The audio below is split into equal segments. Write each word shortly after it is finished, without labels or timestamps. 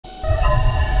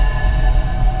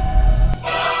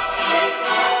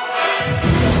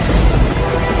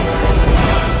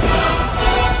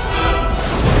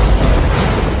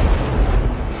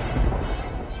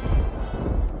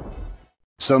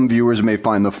Some viewers may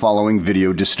find the following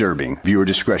video disturbing. Viewer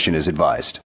discretion is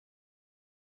advised.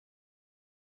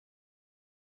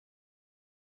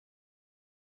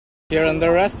 You're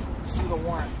under arrest? This is a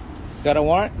warrant. Got a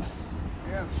warrant?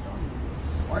 Yeah, I'm sorry.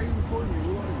 Why are you recording me?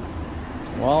 Who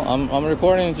are you? Well, I'm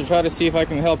recording to try to see if I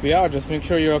can help you out. Just make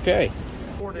sure you're okay.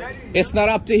 It's not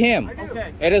up to him.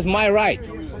 Okay. It is my right.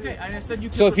 Okay, I said you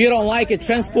So if you don't like it,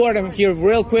 transport him here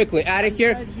real quickly out of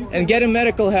here and get him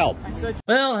medical help.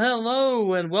 Well,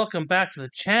 hello and welcome back to the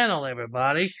channel,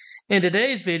 everybody. In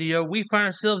today's video, we find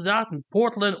ourselves out in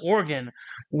Portland, Oregon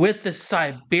with the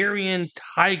Siberian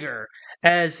tiger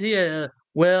as he,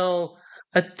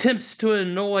 attempts to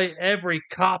annoy every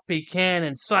cop he can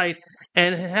in sight,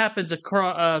 and it happens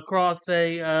across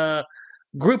a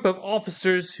group of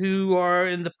officers who are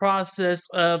in the process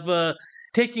of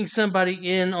taking somebody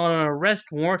in on an arrest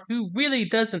warrant who really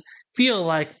doesn't feel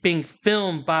like being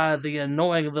filmed by the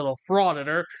annoying little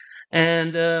frauditor,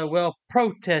 and,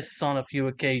 protests on a few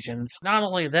occasions. Not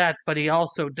only that, but he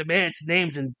also demands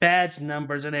names and badge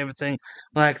numbers and everything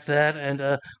like that,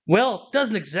 and,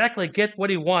 doesn't exactly get what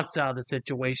he wants out of the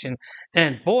situation,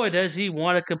 and boy does he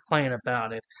want to complain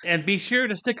about it. And be sure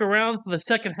to stick around for the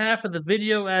second half of the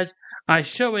video as I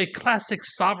show a classic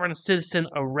sovereign citizen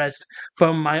arrest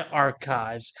from my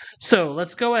archives. So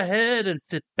let's go ahead and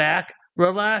sit back,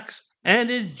 relax,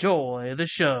 and enjoy the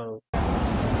show.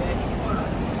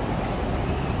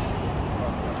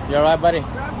 You alright, buddy?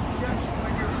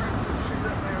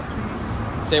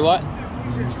 Say what?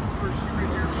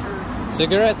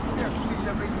 Cigarette?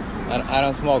 I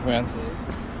don't smoke, man.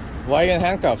 Why are you in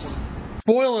handcuffs?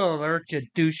 Spoiler alert, you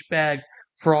douchebag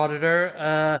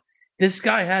frauditor. This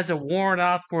guy has a warrant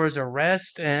out for his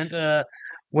arrest, and,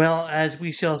 as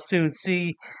we shall soon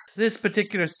see, this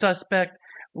particular suspect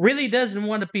really doesn't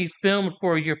want to be filmed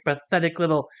for your pathetic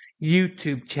little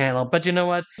YouTube channel. But you know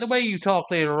what? The way you talk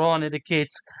later on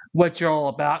indicates what you're all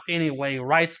about anyway.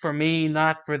 Rights for me,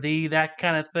 not for thee, that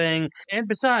kind of thing. And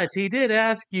besides, he did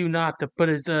ask you not to put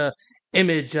his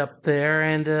image up there.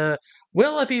 And,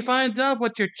 if he finds out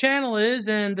what your channel is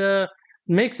and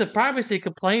makes a privacy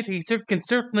complaint, he can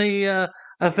certainly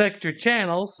affect your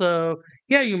channel. So,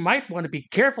 yeah, you might want to be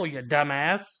careful, you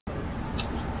dumbass.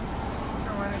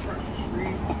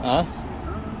 Huh?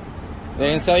 They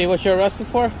didn't tell you what you're arrested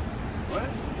for?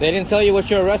 What? They didn't tell you what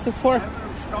you're arrested for? I have an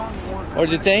abscond warrant. Or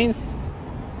detained?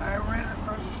 I ran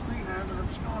across the street and I have an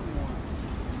abscond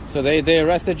warrant. So they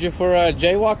arrested you for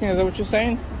jaywalking? Is that what you're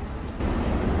saying?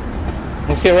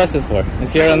 What's he arrested for?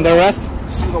 Is he under arrest?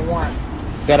 This is a warrant.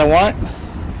 Got a warrant?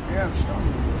 Yeah, abscond.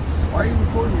 Why are you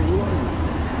recording me? Who are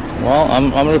you?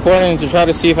 Well, I'm recording to try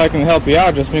to see if I can help you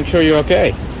out. Just make sure you're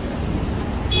okay.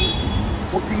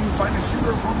 Well, can you find a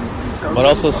cigarette for me, please? But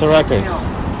also some records. Please do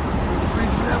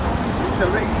that for me, please. I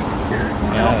beg you. Can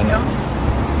you Yeah, help me out?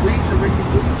 Please, I beg you,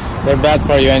 please. They're bad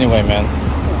for you anyway, man.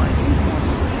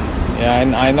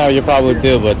 Yeah, I know you probably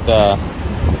do, but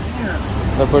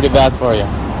they're pretty bad for you.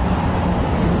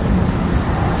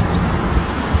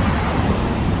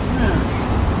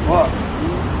 What?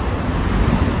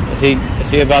 Is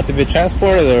he about to be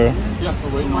transported, or? Yeah,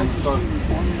 we're waiting on the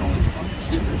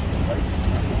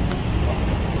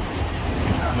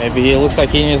Maybe he looks like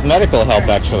he needs medical help,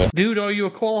 actually. Dude, are you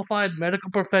a qualified medical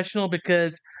professional?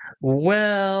 Because,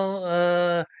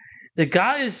 the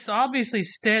guy is obviously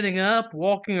standing up,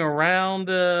 walking around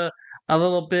a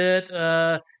little bit.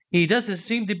 He doesn't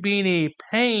seem to be in any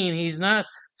pain. He's not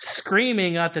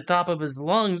screaming at the top of his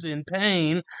lungs in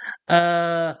pain.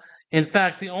 In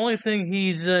fact, the only thing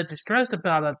he's distressed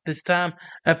about at this time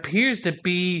appears to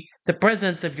be the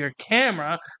presence of your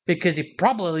camera, because he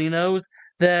probably knows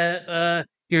that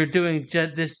you're doing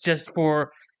this just for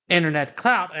internet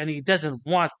clout, and he doesn't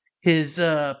want his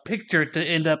picture to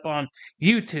end up on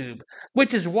YouTube,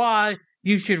 which is why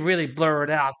you should really blur it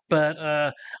out. But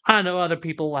I know other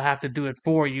people will have to do it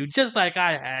for you, just like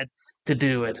I had to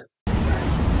do it.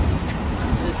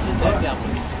 Just sit back down,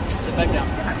 please. Sit back down.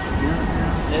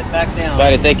 Sit back down.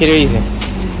 Buddy, take it easy.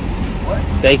 What?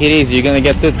 Take it easy. You're gonna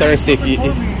get too thirsty if you... You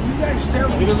guys tell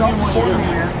me to stop recording me,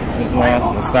 man.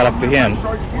 Well, it's not up to him.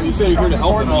 Well, you say you're here to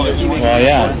help him. Well,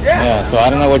 yeah. So I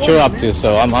don't know what you're up to.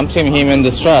 So I'm seeing him in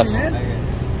distress.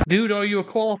 Dude, are you a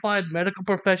qualified medical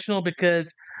professional?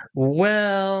 Because,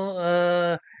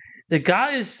 the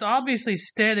guy is obviously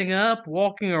standing up,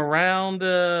 walking around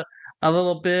a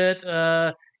little bit.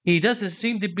 He doesn't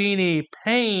seem to be in any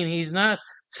pain. He's not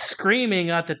screaming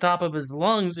at the top of his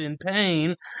lungs in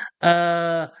pain.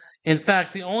 In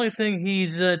fact, the only thing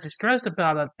he's distressed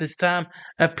about at this time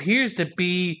appears to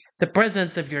be the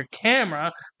presence of your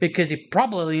camera, because he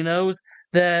probably knows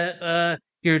that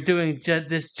you're doing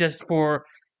this just for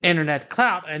internet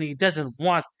clout, and he doesn't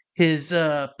want his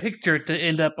picture to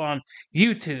end up on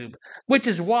YouTube, which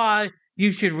is why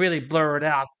you should really blur it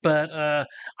out. But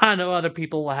I know other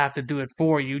people will have to do it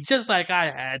for you, just like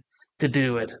I had to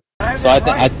do it. So I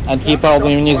think he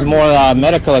probably needs more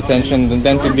medical attention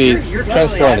than to be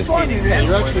transported.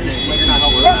 You're actually just like, you're not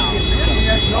helping him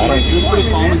out. He was pretty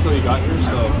calm until he got here,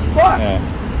 so. Yeah.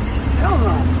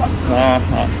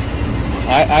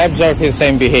 I observed his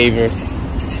same behavior.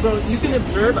 So you can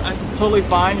observe, I'm totally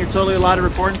fine, you're totally allowed to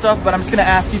record and stuff, but I'm just going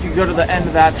to ask you to go to the end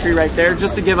of that tree right there,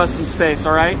 just to give us some space,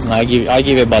 alright? I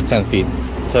give you about 10 feet.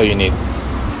 That's all you need.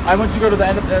 I want you to go to the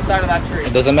end of the side of that tree.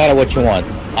 It doesn't matter what you want.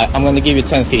 I'm going to give you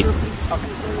 10 feet.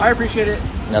 Okay. I appreciate it.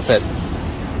 That's it.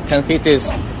 10 feet is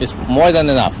more than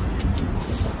enough.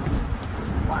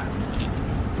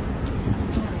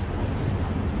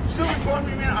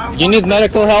 You need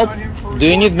medical help? Do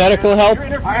you need medical help?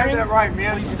 I have that right,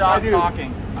 man. Please stop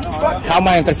talking. How am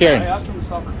I interfering? I asked him to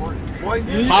stop recording.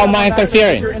 How am I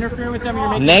interfering? You're interfering with them, you're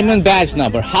making Name and badge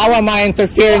number. How am I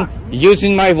interfering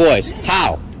using my voice?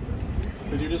 How?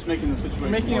 Because you're just making the situation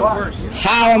making it worse.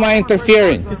 How am I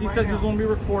interfering? Because he says this won't be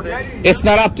recorded. It's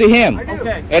not up to him.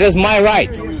 Okay. It is my right.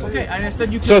 Okay, and I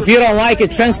said you could. So if you don't like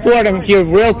it, transport him here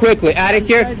real quickly, out of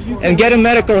here, and get him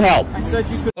medical help. I said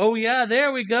you could. Oh yeah,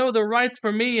 there we go. The right's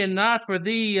for me and not for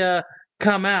thee.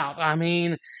 Come out. I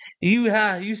mean,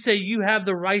 you say you have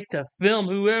the right to film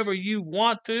whoever you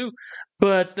want to,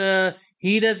 but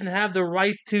he doesn't have the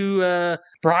right to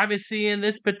privacy in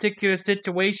this particular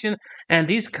situation. And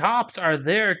these cops are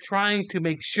there trying to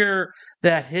make sure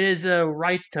that his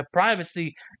right to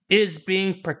privacy is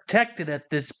being protected at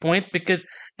this point, because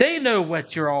they know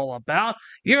what you're all about.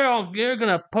 You're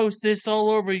gonna post this all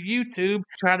over YouTube,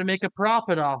 try to make a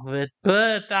profit off of it.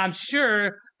 But I'm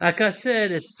sure, like I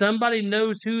said, if somebody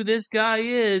knows who this guy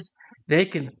is, they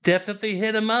can definitely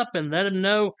hit him up and let him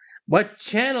know what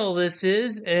channel this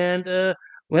is, and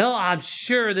well, I'm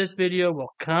sure this video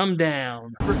will come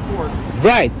down. Record.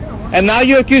 Right. And now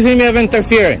you're accusing me of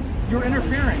interfering. You're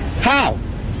interfering. How?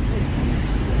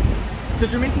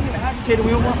 Because you're making it agitated.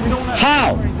 We don't want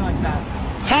How? anything like that.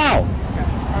 How? Okay.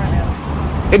 All right,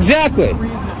 man. Exactly.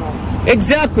 Reasonable.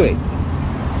 Exactly.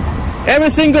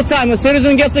 Every single time a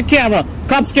citizen gets a camera,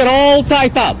 cops get all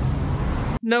tied up.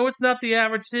 No, it's not the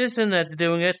average citizen that's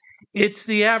doing it. It's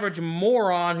the average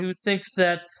moron who thinks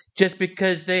that just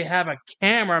because they have a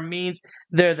camera means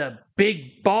they're the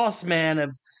big boss man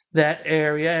of that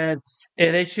area,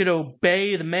 and they should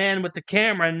obey the man with the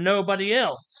camera and nobody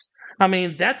else. I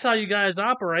mean, that's how you guys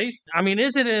operate. I mean,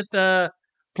 isn't it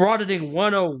Frauditing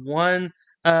 101?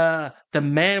 The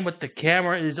man with the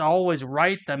camera is always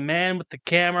right. The man with the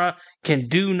camera can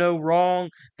do no wrong.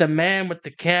 The man with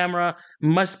the camera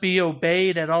must be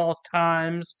obeyed at all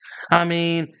times. I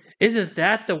mean, isn't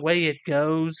that the way it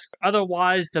goes?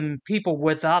 Otherwise, the people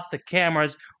without the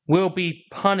cameras will be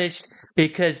punished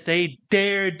because they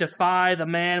dared defy the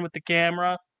man with the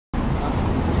camera. You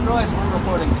realize we're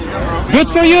recording too, right? Good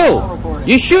for you.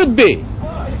 You should be.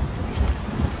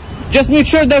 Just make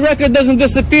sure the record doesn't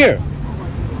disappear.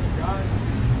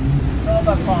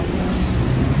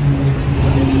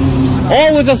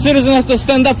 Always a citizen has to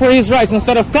stand up for his rights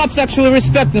instead of cops actually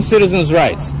respecting citizens'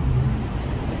 rights.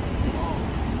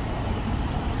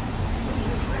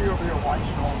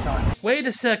 Wait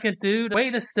a second, dude.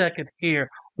 Wait a second here.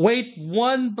 Wait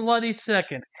one bloody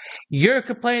second. You're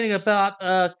complaining about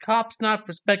cops not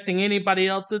respecting anybody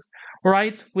else's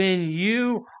rights when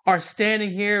you are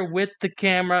standing here with the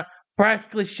camera,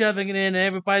 practically shoving it in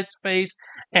everybody's face,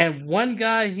 and one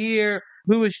guy here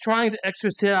who is trying to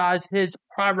exercise his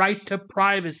right to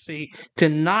privacy to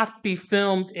not be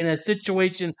filmed in a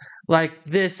situation like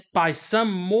this by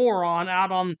some moron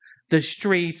out on the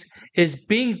streets is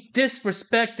being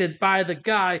disrespected by the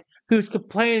guy who's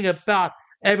complaining about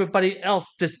everybody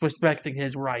else disrespecting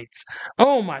his rights.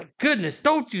 Oh my goodness,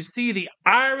 don't you see the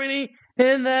irony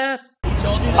in that?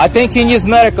 I think he needs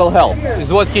medical help,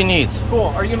 is what he needs. Cool.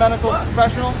 Are you a medical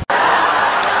professional?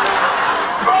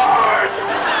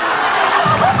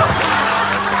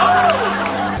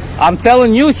 I'm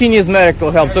telling you he needs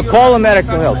medical help, so call him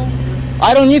medical help.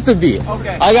 I don't need to be.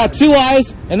 Okay. I got two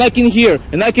eyes, and I can hear,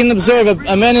 and I can observe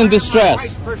a man in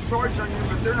distress. Press charge on you,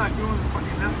 but they're not doing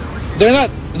fucking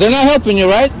nothing. They're not helping you,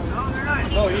 right? No, they're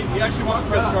not. No, he actually wants to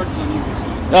press charges on you.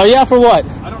 Oh yeah, for what?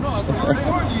 I don't know. That's what I'm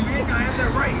saying. You man, I have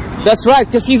that right. That's right,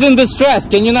 because he's in distress.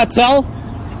 Can you not tell?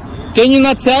 Can you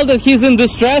not tell that he's in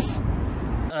distress?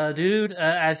 Dude,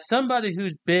 as somebody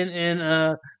who's been in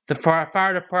the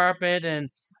fire department and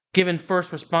given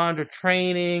first responder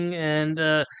training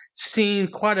and seen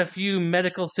quite a few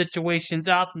medical situations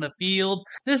out in the field.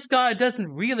 This guy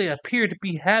doesn't really appear to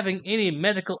be having any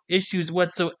medical issues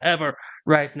whatsoever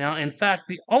right now. In fact,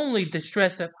 the only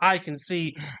distress that I can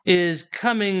see is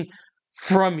coming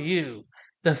from you.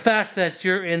 The fact that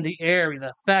you're in the area,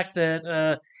 the fact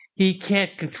that he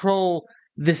can't control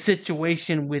the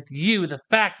situation with you, the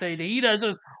fact that he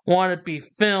doesn't want to be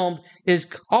filmed is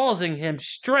causing him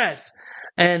stress.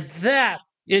 And that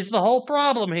is the whole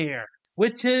problem here,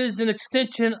 which is an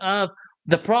extension of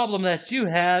the problem that you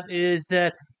have, is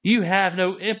that you have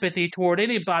no empathy toward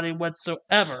anybody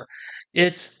whatsoever.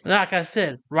 It's, like I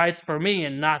said, rights for me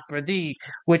and not for thee,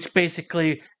 which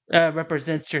basically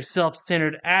represents your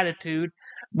self-centered attitude,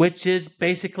 which is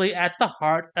basically at the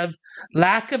heart of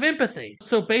lack of empathy.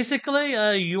 So basically,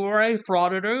 you're a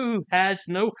frauditor who has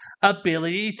no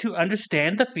ability to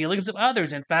understand the feelings of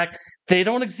others. In fact, they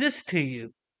don't exist to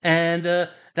you. And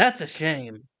that's a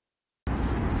shame.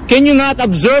 Can you not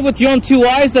observe with your own two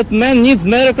eyes that man needs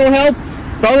medical help?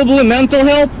 Probably mental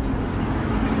help?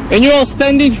 And you're all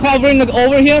standing hovering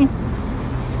over him?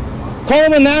 Call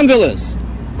him an ambulance.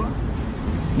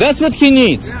 That's what he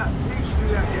needs.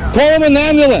 Call him an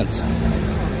ambulance.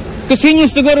 Because he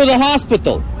needs to go to the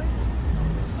hospital.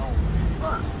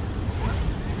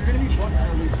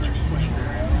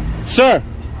 Sir,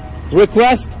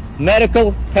 request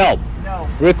medical help.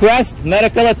 Request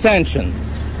medical attention.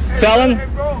 Tell him.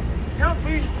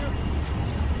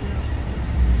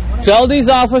 Tell these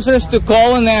officers to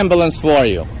call an ambulance for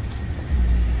you.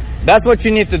 That's what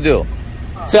you need to do.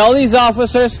 Tell these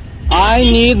officers, I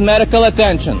need medical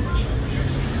attention.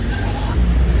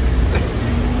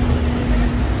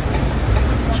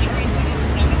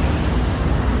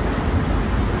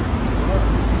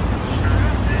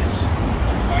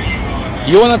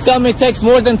 You want to tell me it takes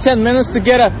more than 10 minutes to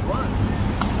get a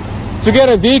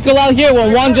vehicle out here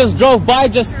when one just drove by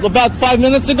just about 5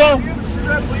 minutes ago?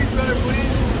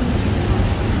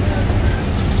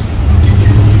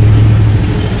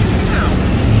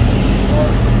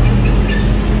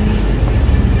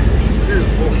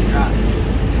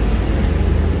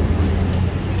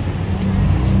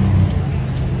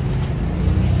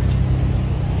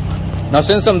 Now,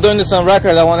 since I'm doing this on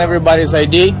record, I want everybody's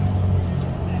ID.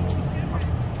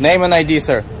 Name and ID,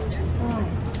 sir.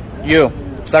 You.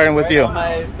 Starting with you.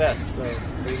 My vest, so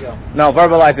there you go. No,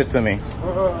 verbalize it to me.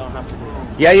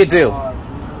 Yeah, you do.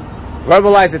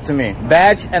 Verbalize it to me.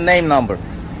 Badge and name number.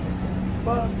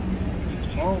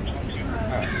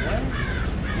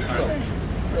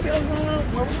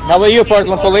 How about you,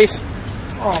 Portland Police?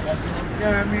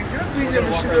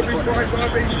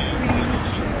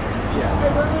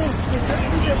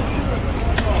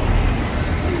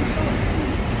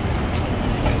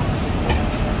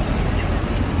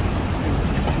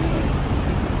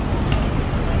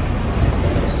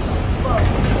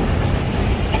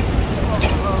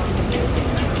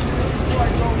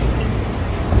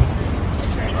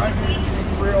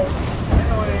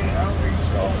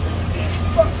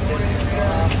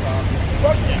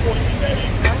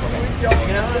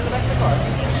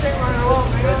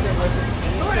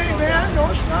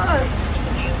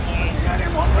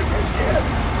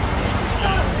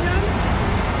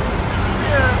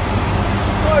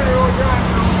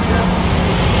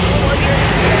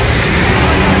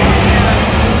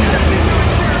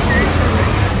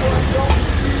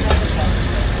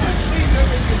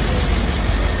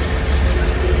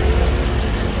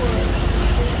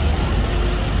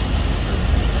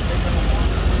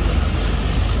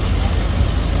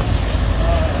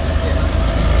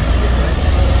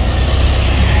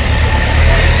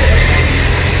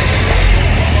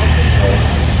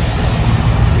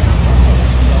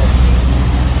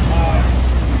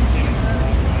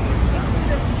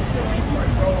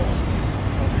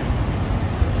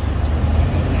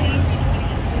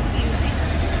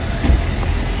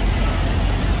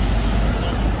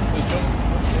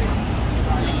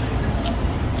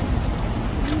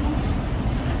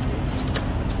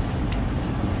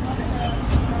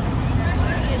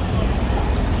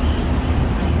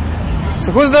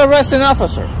 So who's the arresting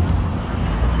officer?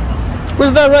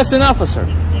 Who's the arresting officer?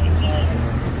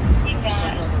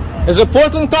 Is it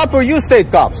Portland cop or you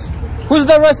state cops? Who's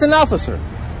the arresting officer?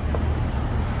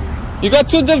 You got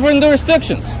two different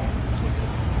jurisdictions.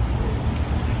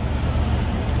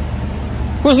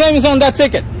 Whose name is on that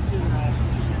ticket?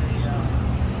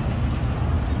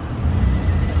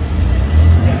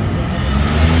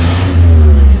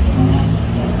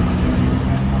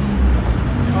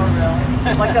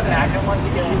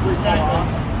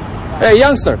 Hey,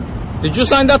 youngster, did you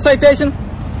sign that citation?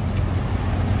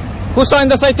 Who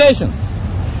signed the citation?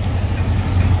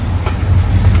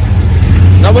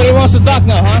 Nobody wants to talk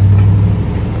now, huh?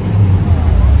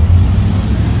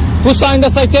 Who signed the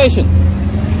citation?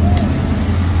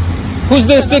 Whose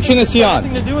jurisdiction is he on?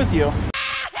 Nothing to do with you.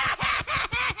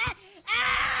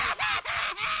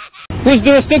 Whose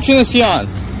jurisdiction is he on?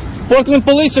 Portland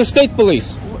Police or State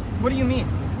Police? What do you mean?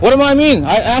 What do I mean?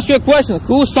 I asked you a question.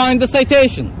 Who signed the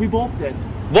citation? We both did.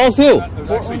 Both who?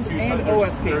 There's actually two and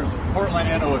there's OSP. Portland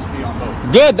and OSP on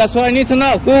both. Good, that's what I need to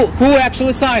know. Who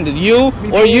actually signed it? You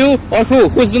or who?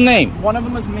 Who's the name? One of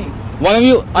them was me. One of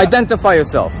you, identify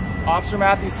yourself. Officer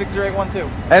Matthew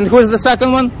 60812. And who's the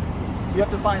second one? You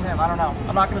have to find him. I don't know.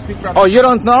 I'm not going to speak for Oh, you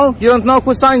don't know? You don't know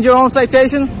who signed your own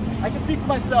citation? I can speak for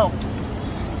myself.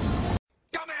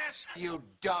 Dumbass! You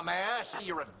dumbass!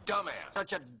 You're a dumbass.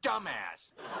 Such a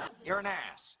dumbass. You're an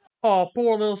ass. Oh,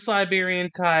 poor little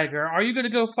Siberian tiger. Are you going to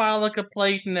go file a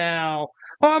complaint now?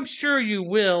 Oh, I'm sure you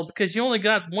will, because you only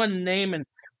got one name and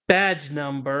badge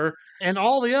number, and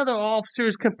all the other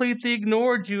officers completely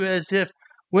ignored you as if,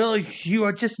 well, you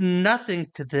are just nothing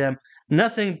to them.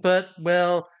 Nothing but,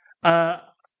 well, a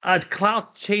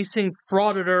clout-chasing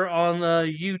frauditor on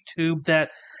YouTube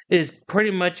that is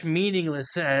pretty much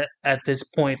meaningless at this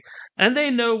point. And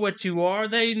they know what you are.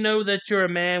 They know that you're a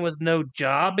man with no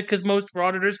job, because most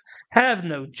frauditors have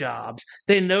no jobs.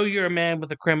 They know you're a man with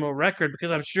a criminal record,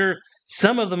 because I'm sure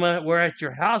some of them were at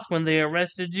your house when they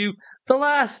arrested you the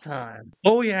last time.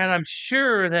 Oh yeah, and I'm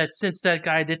sure that since that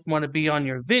guy didn't want to be on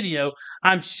your video,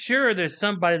 I'm sure there's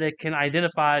somebody that can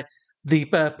identify the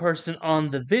person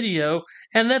on the video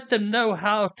and let them know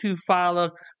how to file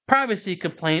a privacy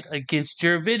complaint against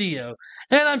your video.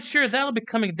 And I'm sure that'll be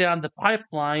coming down the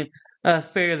pipeline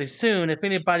fairly soon if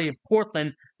anybody in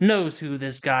Portland knows who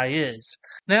this guy is.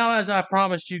 Now, as I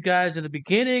promised you guys at the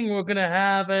beginning, we're going to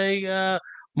have a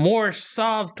more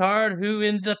Sovtard who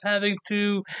ends up having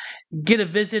to get a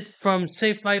visit from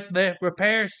Safe Light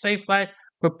Repair, Safe Light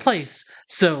Replace.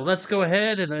 So let's go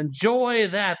ahead and enjoy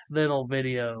that little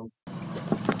video.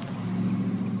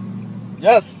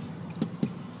 Yes.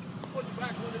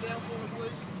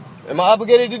 Am I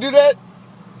obligated to do that?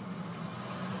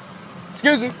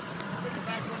 Excuse me.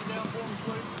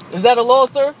 Is that a law,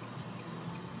 sir?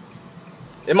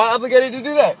 Am I obligated to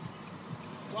do that?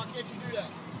 Why can't you do that?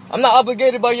 I'm not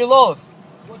obligated by your laws.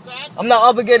 What's that? I'm not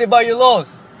obligated by your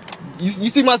laws. You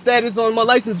see my status on my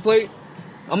license plate?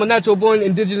 I'm a natural-born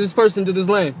indigenous person to this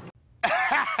land.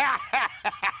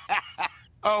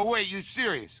 Oh, wait, you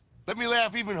serious? Let me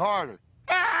laugh even harder.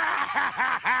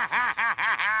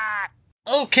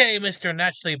 Okay, Mr.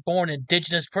 Naturally Born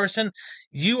Indigenous Person,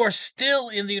 you are still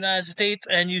in the United States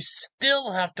and you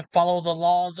still have to follow the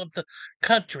laws of the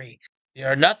country.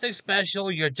 You're nothing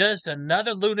special, you're just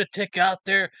another lunatic out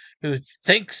there who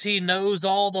thinks he knows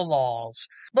all the laws.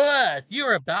 But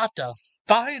you're about to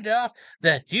find out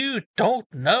that you don't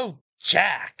know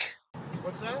jack.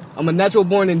 What's that? I'm a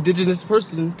natural-born indigenous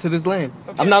person to this land.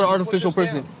 Okay, I'm not an put artificial this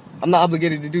person. down. I'm not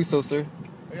obligated to do so, sir.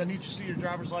 I need to see your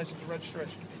driver's license and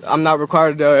registration. I'm not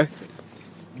required to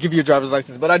give you a driver's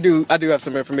license, but I do have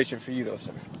some information for you, though,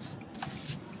 sir.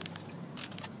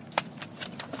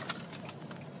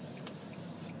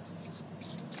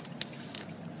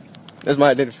 That's my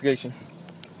identification.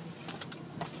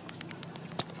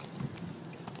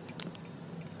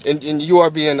 And you are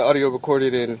being audio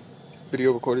recorded and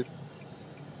video recorded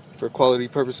for quality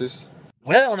purposes.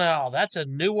 Well, now, that's a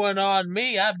new one on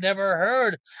me. I've never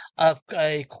heard of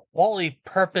a quality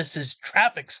purposes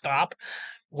traffic stop.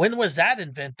 When was that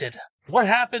invented? What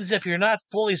happens if you're not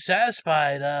fully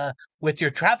satisfied with your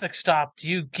traffic stop? Do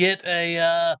you get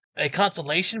a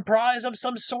consolation prize of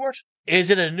some sort?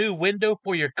 Is it a new window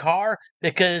for your car?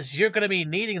 Because you're going to be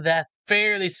needing that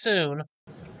fairly soon.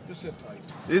 Just sit tight.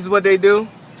 This is what they do.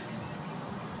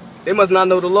 They must not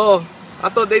know the law. I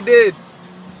thought they did,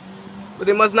 but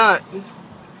they must not.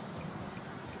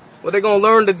 Well, they're gonna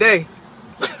learn today.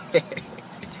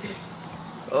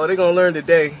 Oh, they're gonna learn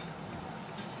today.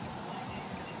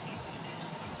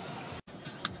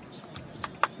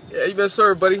 Yeah, you better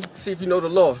serve, buddy. See if you know the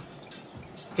law.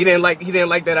 He didn't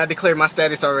like that I declared my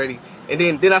status already, and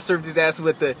then I served his ass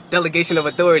with the delegation of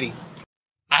authority.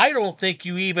 I don't think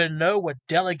you even know what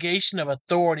delegation of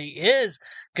authority is,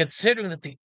 considering that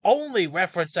the only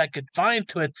reference I could find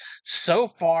to it so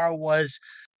far was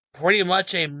pretty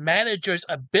much a manager's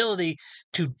ability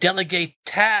to delegate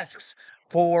tasks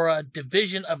for a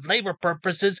division of labor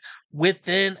purposes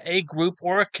within a group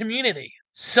or a community.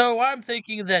 So I'm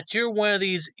thinking that you're one of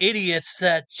these idiots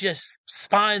that just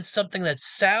finds something that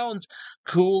sounds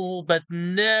cool but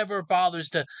never bothers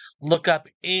to look up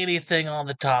anything on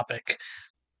the topic.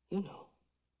 You know,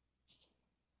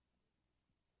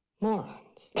 morons.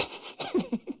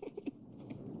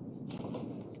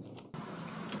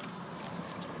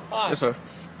 Hi. Yes, sir.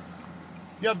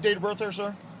 You have date of birth there,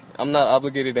 sir? I'm not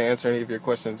obligated to answer any of your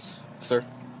questions, sir.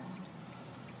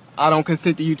 I don't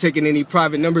consent to you taking any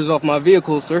private numbers off my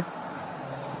vehicle, sir.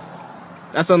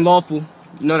 That's unlawful.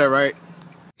 You know that, right?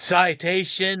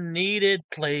 Citation needed,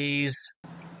 please.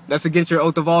 That's against your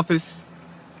oath of office.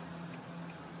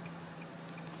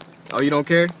 Oh, you don't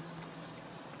care?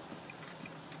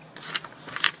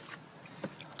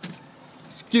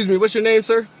 Excuse me, what's your name,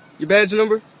 sir? Your badge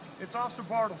number? It's Officer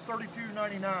Bartles,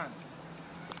 3299.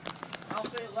 I'll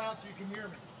say it loud so you can hear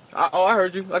me. I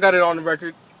heard you. I got it on the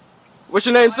record. What's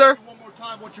your name, sir? One more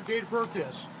time what your date of birth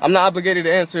is. I'm not obligated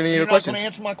to answer any of your questions. You're not going to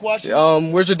answer my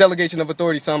questions? Where's your delegation of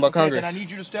authority signed by Congress? Then I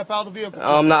need you to step out of the vehicle.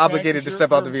 I'm not obligated to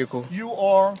step out the vehicle. You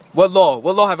are... What law?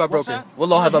 What law have I broken? What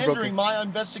law have I broken? Hindering my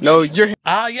investigation. No, you're...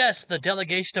 Ah, yes, the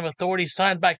delegation of authority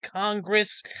signed by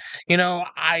Congress. You know,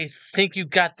 I think you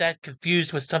got that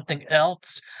confused with something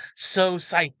else. So,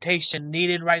 citation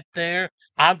needed right there.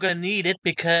 I'm going to need it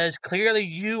because clearly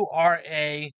you are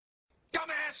a...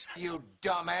 Dumbass! You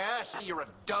dumbass! You're a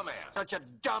dumbass. Such a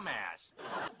dumbass.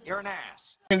 You're an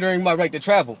ass. hindering my right to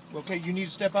travel. Okay, you need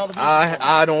to step out of the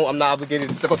vehicle. I'm not obligated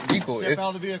to step out the vehicle. Step out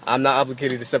of the vehicle. I'm not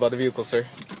obligated to step out the vehicle, sir.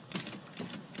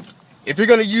 If you're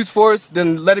gonna use force,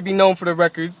 then let it be known for the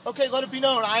record. Okay, let it be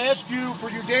known. I asked you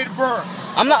for your date of birth.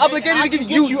 I'm not obligated to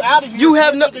give you out of here. You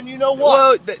have no. Then you know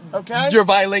what? Well, okay. You're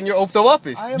violating your oath of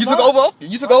office. You took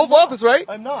oath of office, right?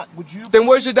 I'm not. Would you? Then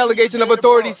where's your delegation of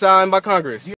authority signed by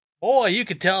Congress? Boy, you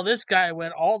could tell this guy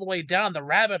went all the way down the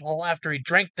rabbit hole after he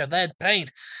drank the lead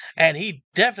paint, and he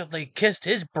definitely kissed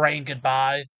his brain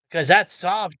goodbye, because that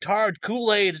soft, tart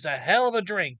Kool-Aid is a hell of a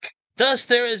drink. Thus,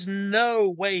 there is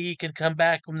no way he can come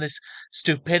back from this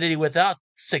stupidity without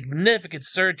significant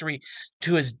surgery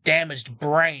to his damaged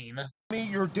brain.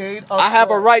 Your date of I have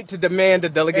a birth. right to demand the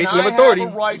delegation of authority.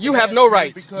 You have no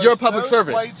rights. You're a public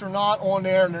servant. Plates are not on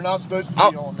there, and they're not supposed to be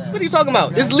on there. What are you talking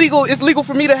about? Okay. It's legal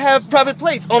for me to have private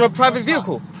plates on a private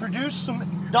vehicle. Produce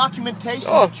some documentation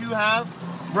that you have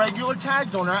regular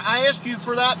tags on there. I asked you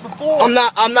for that before. I'm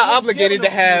not obligated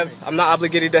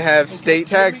to have state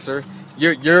tags, sir.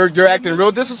 You're acting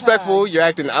real disrespectful. You're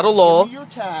acting out of law. Give me your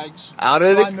tags. Out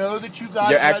of the. I know that you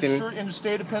guys registered in the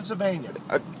state of Pennsylvania.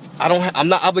 I'm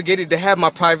not obligated to have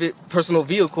my private personal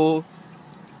vehicle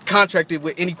contracted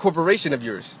with any corporation of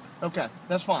yours. Okay,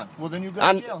 that's fine. Well, then you go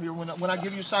to jail here when I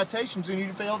give you citations and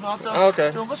you fail not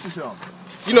to listen to them.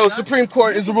 You know, Supreme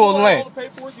Court is the rule of the land. All the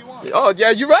paperwork you want. Oh yeah,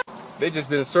 you're right. They just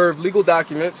been served legal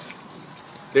documents.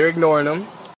 They're ignoring them.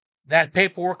 That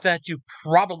paperwork that you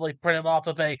probably printed off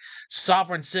of a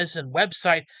sovereign citizen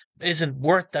website isn't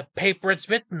worth the paper it's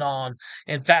written on.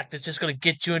 In fact, it's just going to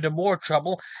get you into more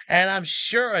trouble, and I'm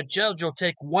sure a judge will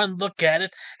take one look at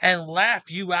it and laugh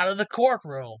you out of the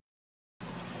courtroom.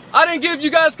 I didn't give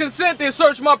you guys consent to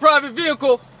search my private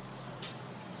vehicle.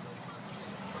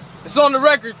 It's on the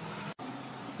record.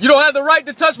 You don't have the right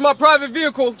to touch my private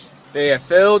vehicle. They have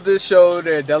failed to show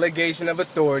their delegation of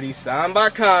authority signed by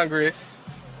Congress.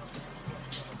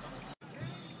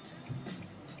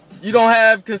 You don't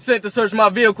have consent to search my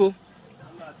vehicle.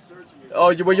 I'm not searching it.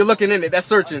 Oh, well, you're looking in it. That's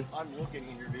searching. I'm looking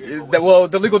in your vehicle. Well,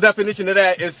 the legal definition of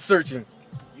that is searching.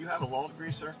 You have a law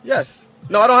degree, sir? Yes.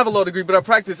 No, I don't have a law degree, but I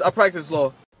practice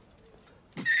law.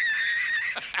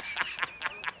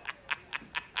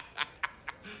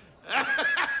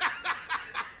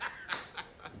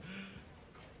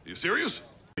 You serious?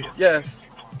 Yes.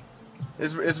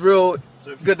 It's real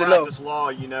So if good you to know. practice law,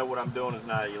 you know what I'm doing is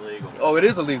not illegal. Oh, it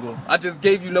is illegal. I just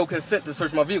gave you no consent to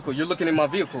search my vehicle. You're looking in my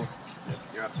vehicle.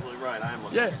 You're absolutely right. I am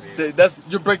looking at your vehicle. That's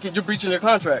you're breaching your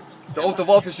contract. The oath of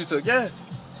office you took. Yeah.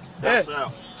 How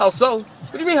so? How so?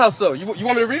 What do you mean how so? You want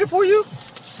me to read it for you?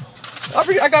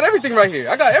 I got everything right here.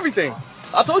 I got everything.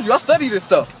 I told you I study this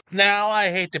stuff. Now, I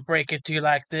hate to break it to you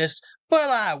like this, but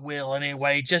I will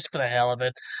anyway, just for the hell of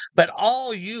it. But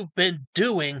all you've been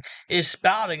doing is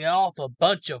spouting off a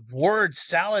bunch of word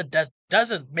salad that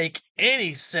doesn't make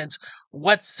any sense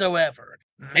whatsoever.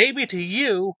 Maybe to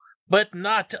you, but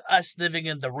not to us living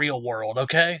in the real world,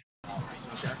 okay?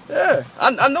 Yeah,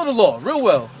 I know the law real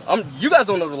well. You guys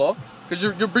don't know the law because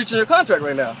you're breaching your contract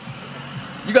right now.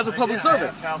 You guys are public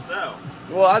servants. How so?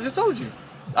 Well, I just told you.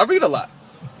 I read a lot.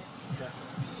 Okay.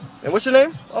 And what's your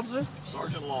name, officer?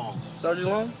 Sergeant Long. Sergeant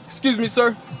Long? Excuse me,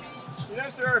 sir. You know,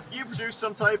 sir, if you produce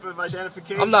some type of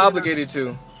identification... I'm not obligated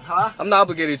to. Huh? I'm not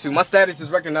obligated to. My status is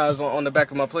recognized on the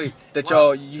back of my plate that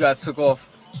you guys took off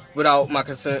without my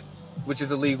consent, which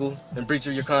is illegal and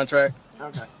breaching your contract.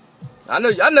 Okay. I know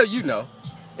you know.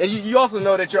 And you also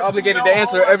know that you're obligated to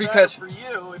answer every question. For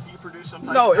you if you produce some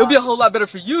type No, of it'll be a whole lot better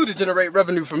for you to generate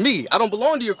revenue from me. I don't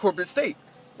belong to your corporate state.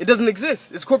 It doesn't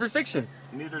exist. It's corporate fiction.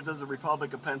 Neither does the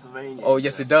Republic of Pennsylvania. Oh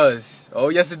yes, it does. Oh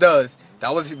yes, it does.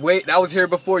 That was here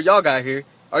before y'all got here.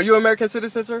 Are you an American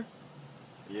citizen, sir?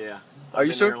 Yeah. Are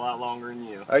you sure? I've been here a lot longer than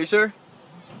you. Are you sure?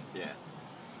 Yeah.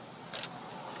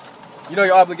 You know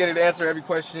you're obligated to answer every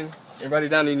question and write it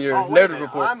down in your narrative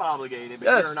report. I'm obligated, but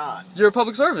yes, you're not. You're a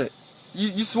public servant.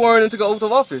 You sworn into the oath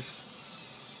of office.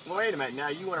 Well, wait a minute. Now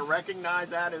you want to recognize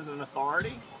that as an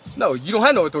authority? No, you don't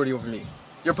have no authority over me.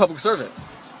 You're a public servant.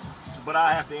 But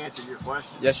I have to answer your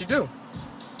question. Yes, you do.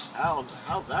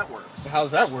 How's that work? How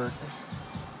does that work?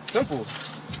 Simple.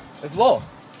 It's law.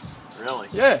 Really?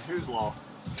 Yeah. Whose law?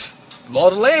 Law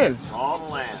of the land. Law of the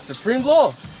land. Supreme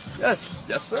law. Yes,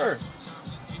 yes, sir.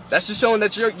 That's just showing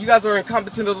that you guys are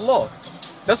incompetent of the law.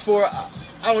 That's for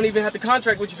I don't even have to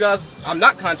contract with you guys. I'm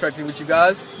not contracting with you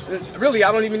guys. Really,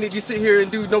 I don't even need to sit here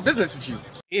and do no business with you.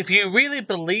 If you really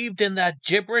believed in that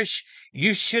gibberish,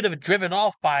 you should have driven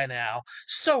off by now.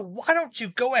 So why don't you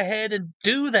go ahead and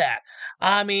do that?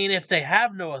 I mean, if they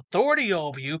have no authority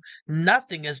over you,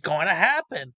 nothing is going to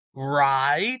happen,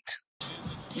 right?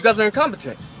 You guys are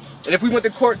incompetent. And if we went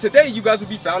to court today, you guys would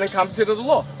be found incompetent of the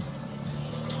law.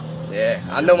 Yeah,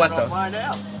 I know myself. We'll find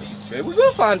out. Yeah, we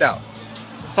will find out.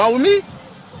 Fine with me.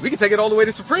 We can take it all the way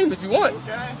to Supreme if you want.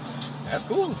 Okay. That's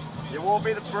cool. It won't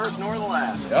be the first nor the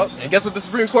last. Yep. And guess what the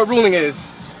Supreme Court ruling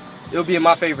is? It'll be in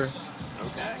my favor.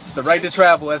 Okay. The right to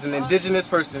travel as an indigenous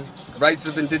person. Rights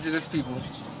of indigenous people.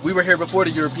 We were here before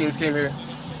the Europeans came here.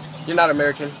 You're not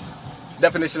American.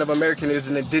 Definition of American is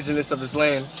an indigenous of this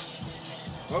land.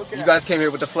 Okay. You guys came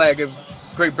here with the flag of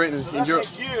Great Britain So and Europe.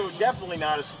 makes you definitely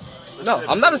not a No, citizen.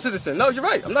 I'm not a citizen. No, you're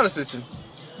right. I'm not a citizen.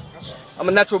 I'm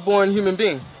a natural born human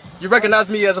being. You recognize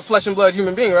me as a flesh and blood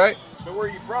human being, right? So where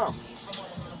are you from?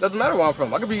 Doesn't matter where I'm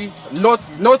from. I could be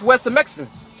northwest of Mexico.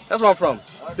 That's where I'm from.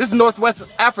 This is northwest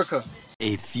Africa.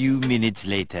 A few minutes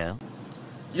later.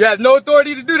 You have no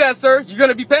authority to do that, sir. You're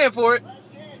gonna be paying for it.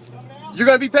 You're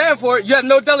gonna be paying for it. You have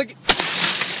no delegate.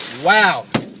 Wow.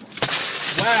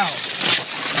 Wow.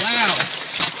 Wow.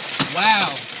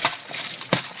 Wow.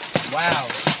 Wow.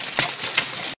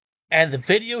 And the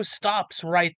video stops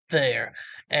right there.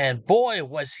 And boy,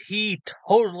 was he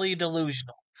totally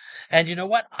delusional. And you know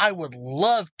what? I would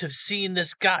love to have seen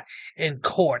this guy in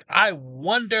court. I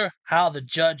wonder how the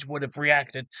judge would have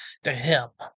reacted to him.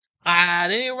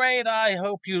 At any rate, I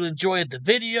hope you enjoyed the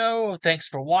video. Thanks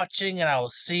for watching, and I will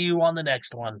see you on the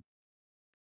next one.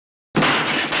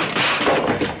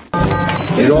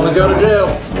 You don't want to go to jail.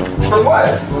 For what?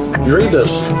 You read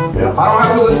this. Yeah. I don't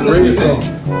have to listen to anything.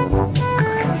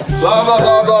 Blah, blah,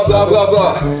 blah, blah, blah, blah,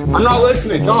 blah. I'm not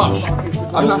listening. Gosh.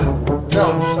 I'm not. No,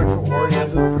 sexual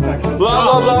oriented protection. Blah,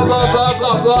 blah, blah, blah, blah,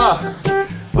 blah, blah.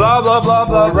 Blah, blah, blah,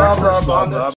 blah, blah, blah, blah,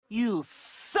 blah. You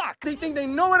suck. They think they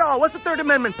know it all. What's the Third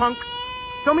Amendment, punk?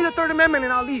 Tell me the Third Amendment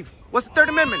and I'll leave. What's the Third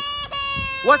Amendment?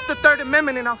 What's the Third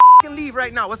Amendment and I'll f***ing leave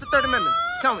right now. What's the Third Amendment?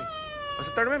 Tell me. What's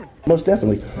the Third Amendment? Most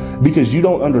definitely. Because you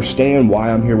don't understand why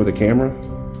I'm here with a camera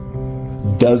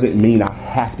doesn't mean I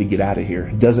have to get out of here.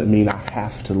 Doesn't mean I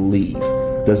have to leave.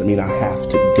 Doesn't mean I have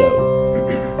to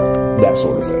go. That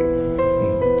sort of thing.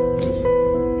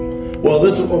 Well,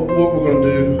 this is what we're going to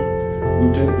do,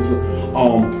 Lieutenant.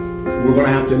 We're going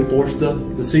to have to enforce the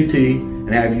CT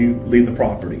and have you leave the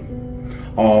property.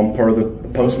 Per the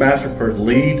postmaster, per the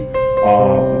lead,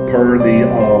 per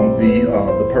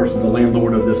the person, the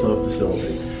landlord of this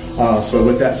facility. So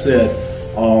with that said,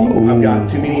 I've got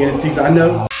too many entities I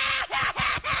know.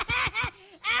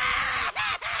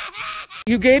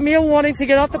 You gave me a warning to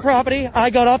get off the property. I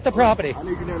got off the property. I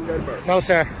need your name and date of birth. No,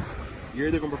 sir. You're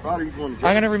either going to provide or you're going to jail.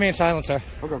 I'm going to remain silent, sir.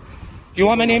 Okay. You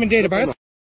want my name and date of birth?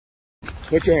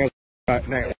 Put your hands right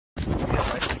now.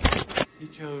 He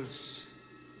chose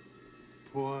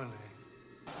poorly.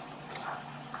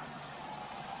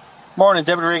 Morning,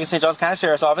 Deputy Reagan, St. Johns County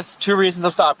Sheriff's Office. 2 reasons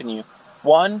I'm stopping you.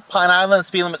 1, Pine Island,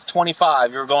 speed limit's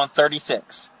 25. You were going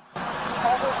 36.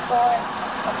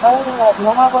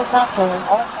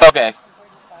 Okay.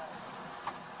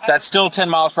 That's still 10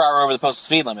 miles per hour over the posted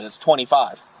speed limit. It's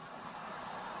 25.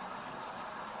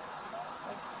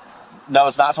 No,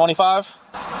 it's not 25? So,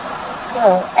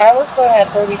 I was going at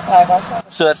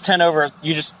 35. So that's 10 over.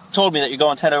 You just told me that you're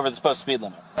going 10 over the posted speed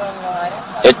limit. No,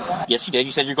 I didn't tell you that. Yes, you did.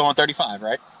 You said you're going 35,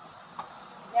 right?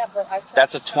 Yeah, but I said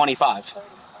That's a 25.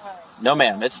 No,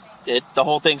 ma'am. The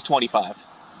whole thing's 25.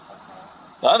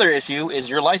 The other issue is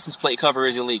your license plate cover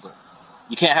is illegal.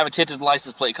 You can't have a tinted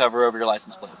license plate cover over your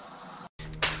license plate.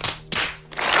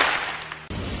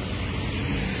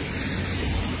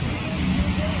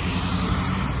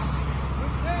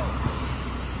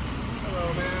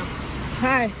 Hello, ma'am.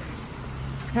 Hi.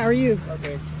 How are you?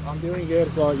 Okay, I'm doing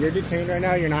good. Well, you're detained right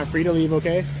now. You're not free to leave,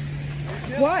 okay?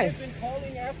 Why? I've been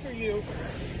calling after you.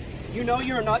 You know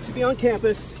you're not to be on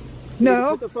campus.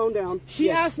 No. Put the phone down. She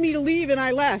asked me to leave and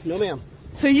I left. No, ma'am.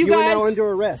 So you are guys now under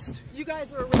arrest. You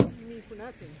guys are arresting me for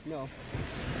nothing. No.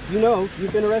 You know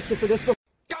you've been arrested for this before.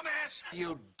 Dumbass!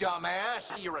 You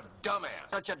dumbass! You're a dumbass.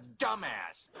 Such a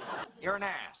dumbass. You're an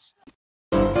ass.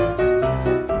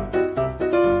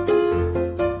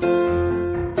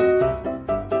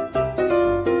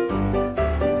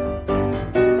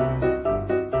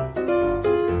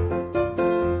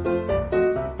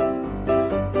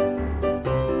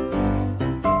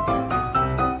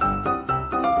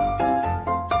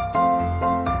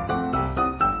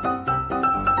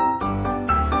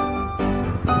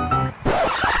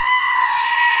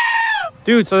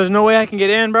 Dude, so there's no way I can get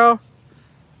in, bro?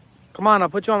 Come on, I'll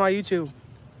put you on my YouTube.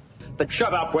 But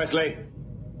shut up, Wesley.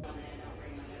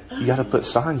 You gotta put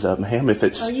signs up, ma'am, if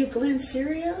it's... Are you Glenn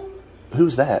Serio?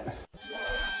 Who's that?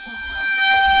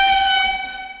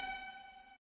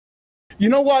 You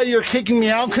know why you're kicking me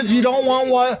out? Because you don't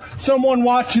want someone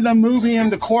watching a movie in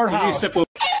the courthouse.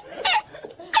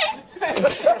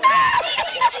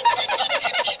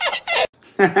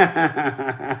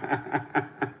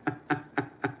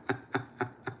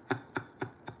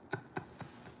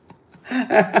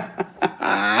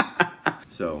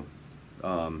 So,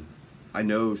 I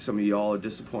know some of y'all are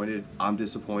disappointed. I'm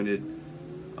disappointed.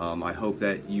 I hope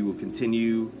that you will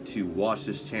continue to watch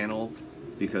this channel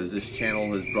because this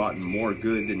channel has brought more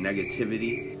good than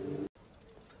negativity.